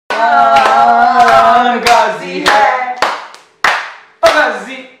Pakistan Ghazi hai. Oh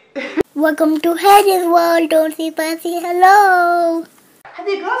Ghazi. Welcome to Haider's world. Don't see fancy. Hello. Have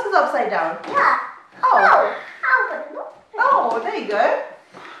your glasses upside down? Yeah. Oh. Oh. Oh, there you go.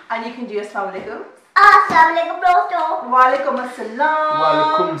 And you can do Assalamu alaikum. Assalamu alaikum, dosto. Wa alaikum assalam. Wa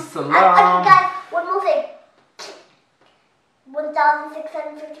alaikum And salam. guys, one more thing.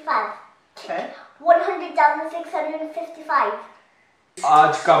 1,655. Okay. 100,655.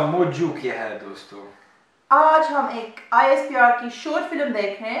 आज का मौजू क्या है दोस्तों? आज हम एक ISPR की शॉर्ट फिल्म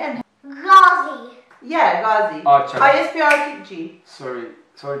देख रहे हैं. Ghazi. Yeah, Ghazi. अच्छा. ISPR की जी. Sorry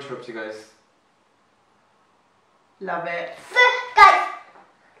to interrupt you guys. Love it. Guys,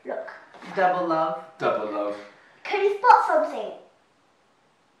 look. Double love. Double love. Can you spot something?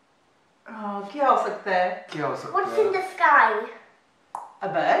 Oh, क्या हो सकता है? क्या हो सकता What's है? in the sky? A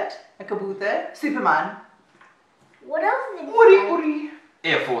bird, a kaboota, Superman. What else is in the Uri sky? uri.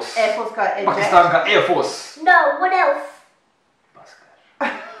 Air Force. Air Force का jet. Pakistan का Air Force. No, what else? बस कर.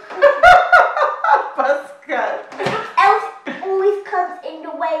 बस कर. What else always comes in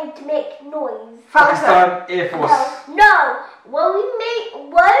the way to make noise? Pakistan Air Force. No. When we make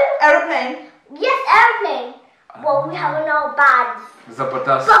one, Aeroplane. yes, airplane. Well, we have in our bags.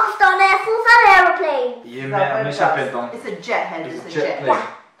 जबरदस्त. Pakistan Air Force and aeroplane. ये मैं हमेशा पहनता हूँ. It's a jet head. It's It's a a jet jet. plane.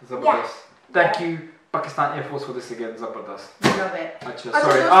 जबरदस्त. Yeah. Thank you Pakistan Air Force for this again. जबरदस्त. Love it. अच्छा, अच्छा,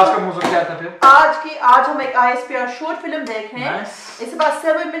 sorry. दोस्तों, आज का मौजू क्या था फिर? आज हम एक ISPR short film देख रहे हैं. Nice. It's about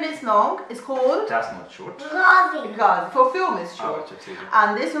 7 minutes long. It's called That's not short. Ghazi. Ghazi. For film it's Oh, short. अच्छा ठीक है. And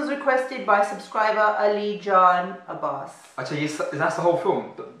this was requested by subscriber Ali Jan Abbas. अच्छा ये that's the whole film.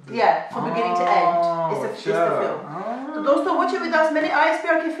 Yeah, from beginning to end. It's the film. तो दोस्तों watch it with us. मैंने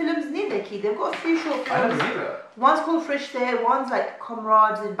ISPR की films नहीं देखी. They've got a few short I never films. knew that. One's called Fresh There. One's like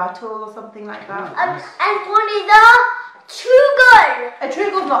Comrades in Battle or something like that. And one is a true girl. A True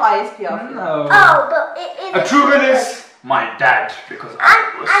Girl's not ISPR. film. No. Oh, but it is. A true girl is my dad because I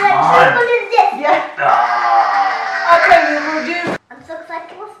was And a true mine. girl is this. Yeah. Ah. Okay, we will do. I'm so excited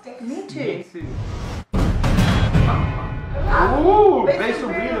to watch this. Me too. Ooh, Based based on on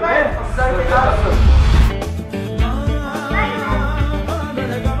real real events events. of Zarb-e-Azb. I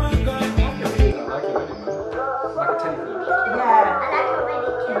like it very much. Like a telephone. Yeah. I like it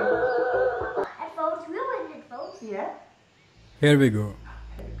already too. Headphones, real headphones. Yeah. Here we go.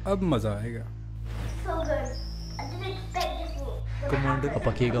 अब मजा आएगा. So good. I didn't expect this one. Commander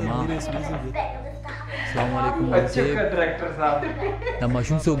पकेगा माँ. अस्सलामुअलैकुम अच्छा का director साहब.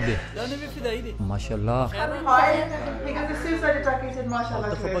 नमाशुम सोक दे. माशाल्लाह. Hi. Because the suicide attack, he said, MashaAllah.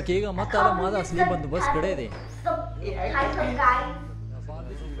 तो पकेगा मत ताला मादा असली बंदोबस्त करे दे. So type of guys.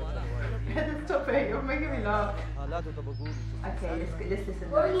 Stop it, you're making me laugh. Okay, let's listen.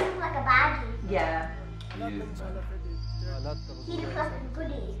 Well, he looks like a baggie. Yeah. He looks like a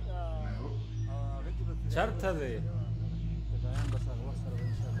goodie. शर्त है दे.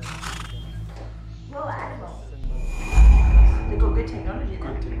 No animal. They've got good technology now.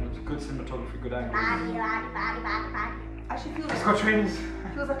 Good technology, good cinematography, good angle. Baggie. Actually feels It's got trains.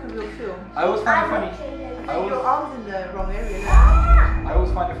 like a real film. I always find it funny. Your arm's in the wrong area. I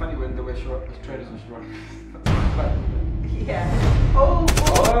always find it funny when the way she runs, trailers when she runs. Yeah. Oh, Oh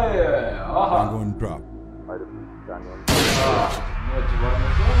yeah. Aha. I'm going drop.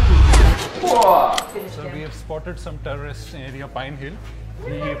 finished So him. we have spotted some terrorists in area Pine Hill.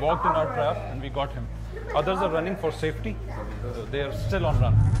 We walked in our trap and we got him. Others are running for safety. They are still on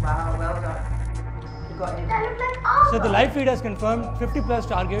run. Wow, well done. You got him. That looks like armor. So the live feed has confirmed 50 plus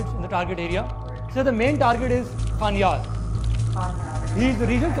targets in the target area. So the main target is Khan Yar. He is the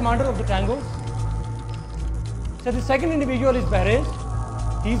regional commander of the Tangos. So the second individual is Behrez.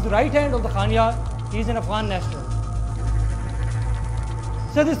 He is the right hand of the Khan Yar. He is an Afghan national.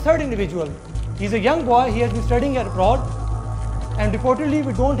 So this third individual, he is a young boy. He has been studying abroad. And reportedly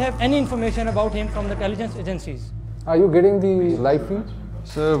we don't have any information about him from the intelligence agencies. Are you getting the live feed?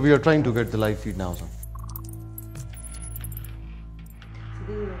 Sir, we are trying to get the live feed now, sir. So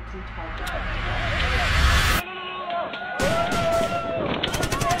these are the two targets.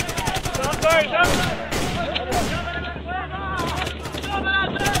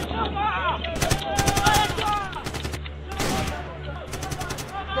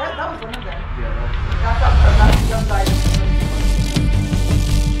 That was one of them. That's the young guy.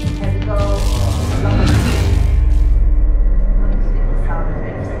 Here we go. Let me see the sound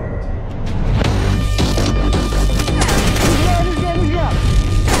effects.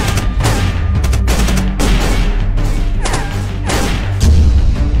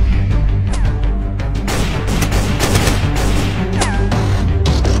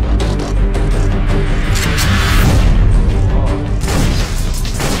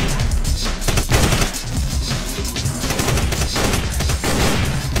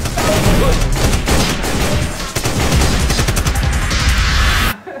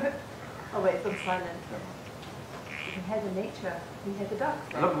 at the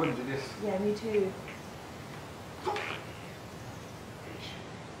ducks. I love when you do this. Yeah, me too.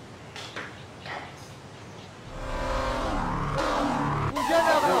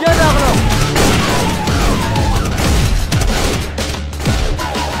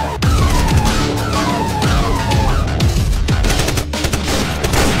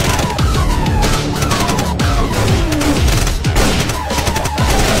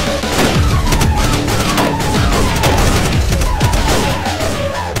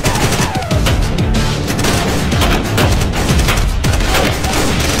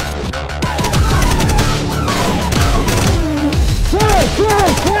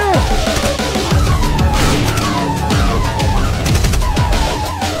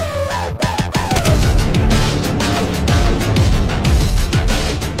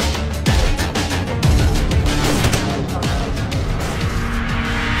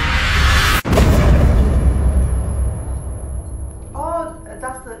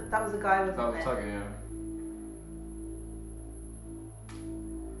 That was the guy with That was it. Tiger, yeah.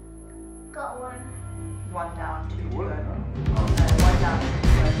 Got one. One down, two to go. What? One down, two to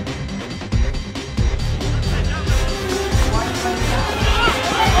go. One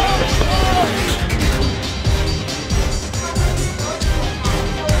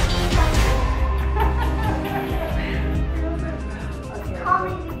Can't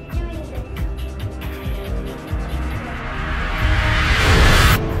believe you're doing this.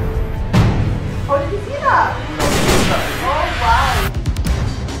 Oh, did you see that? Oh, wow.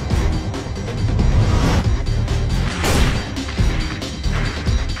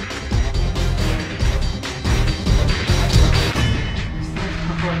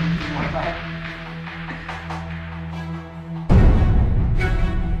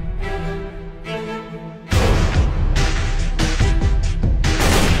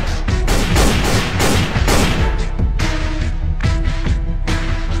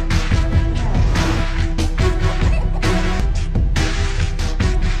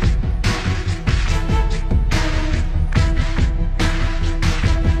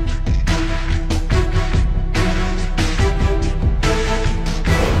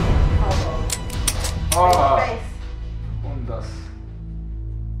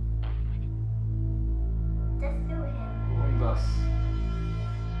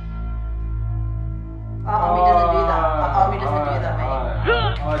 Army doesn't do that. Army doesn't do that, mate.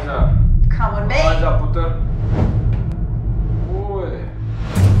 Aja. Come on, mate. Aja, putter. Oi.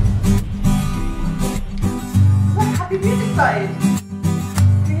 Look, happy music started.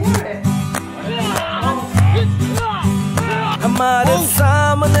 Can you hear it? हमारे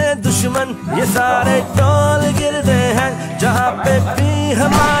सामने दुश्मन ये सारे toll गिरते हैं जहाँ पे भी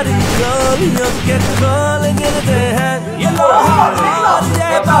हमारी गोलियों के खोल गिरते हैं ये लोहार ये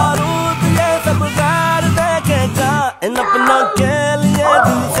बारूद ये सब गार देखेगा इन अपनों के लिए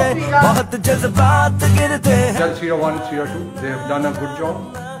दिल से बहुत जज्बात गिरते हैं Tier 1 and Tier 2, they have done a good job,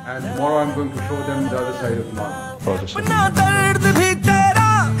 and tomorrow I'm going to show them the other side of the अपना दर्द भी तेरा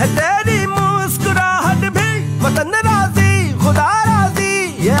है तेरी मुस्कुराहट भी वतन राजी खुदा राजी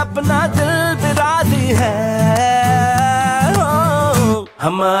ये अपना दिल भी राजी है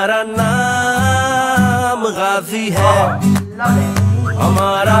हमारा नाम गाजी है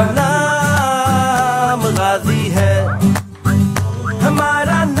हमारा नाम गाजी है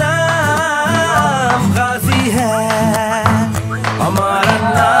हमारा नाम गाजी है हमारा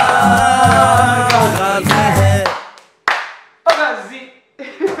नाम गाजी है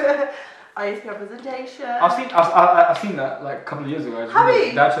ISPR presentation. I've seen that like a couple of years ago. Have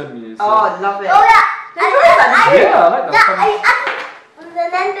you? Dad showed me. So. Oh, I love it. Oh yeah. Yeah, I like that. I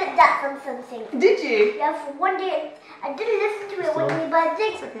remembered that from something. Did you? Yeah, for one day I didn't listen to it when we but I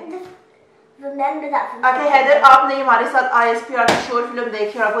just remember that from Okay, Haider, आपने हमारे साथ ISPR की short film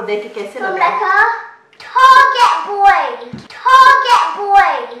देखी और आपको देख के कैसे from लगा? like a target boy. Target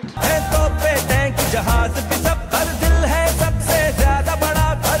boy. है तो टैंक जहाज भी सब हर दिल है सबसे ज्यादा बड़ा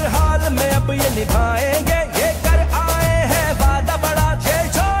हर हाल में अब ये निभाएंगे ये कर आए हैं वादा बड़ा ये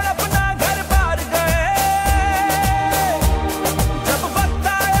छोड़ अपना घर बार गए जब वक्त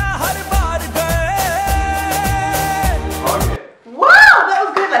आया हर बार गए Wow, that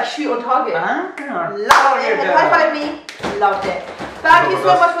was good. Like shoot on target. Loved it. High five me. Loved it. Thank you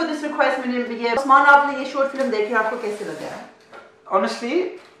so much for this request. मैंने उस्मान आपने ये शॉर्ट फिल्म देखी आपको कैसे लगा? Honestly,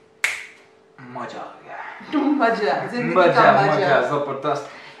 मजा आ गया. मजा. Manja, Zabardast.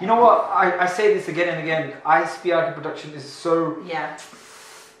 You know what? I say this again and again. ISPR production is so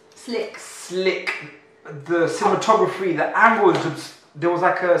slick. The cinematography, the angles. There was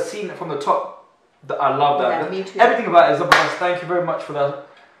like a scene from the top that I love that. Yeah, me too. Everything about it is Zabardast. Thank you very much for that.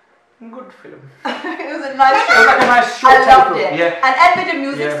 Good film. It was a nice It was like a nice short I loved tempo. it. Yeah. And end with the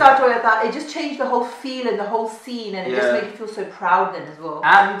music started with that. It just changed the whole feel and the whole scene, and it just made you feel so proud then as well.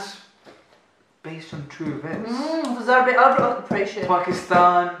 And based on true events. Zarb-e-Azb operation.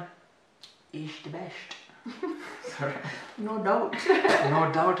 Pakistan is the best. Sorry. No doubt.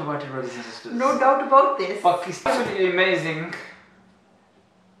 No doubt about it, brothers and sisters. No doubt about this. Pakistan is absolutely amazing.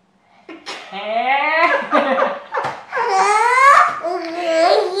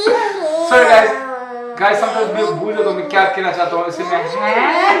 Sorry guys. Guys, sometimes मैं भूल जाता हूँ मैं क्या कहना चाहता हूँ इसलिए मैं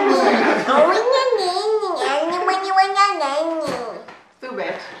Too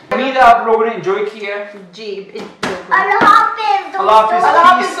bad. उम्मीद है आप लोगों ने enjoy किया जी Allah Hafiz. Allah Hafiz. Allah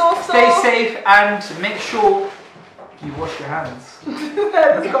Hafiz also. Stay safe and make sure you wash your hands. Yes,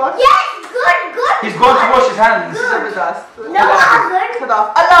 good. He's going to wash his hands. No, good. Allah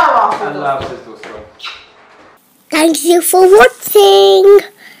Hafiz. Allah Hafiz dosto. Thank you for watching.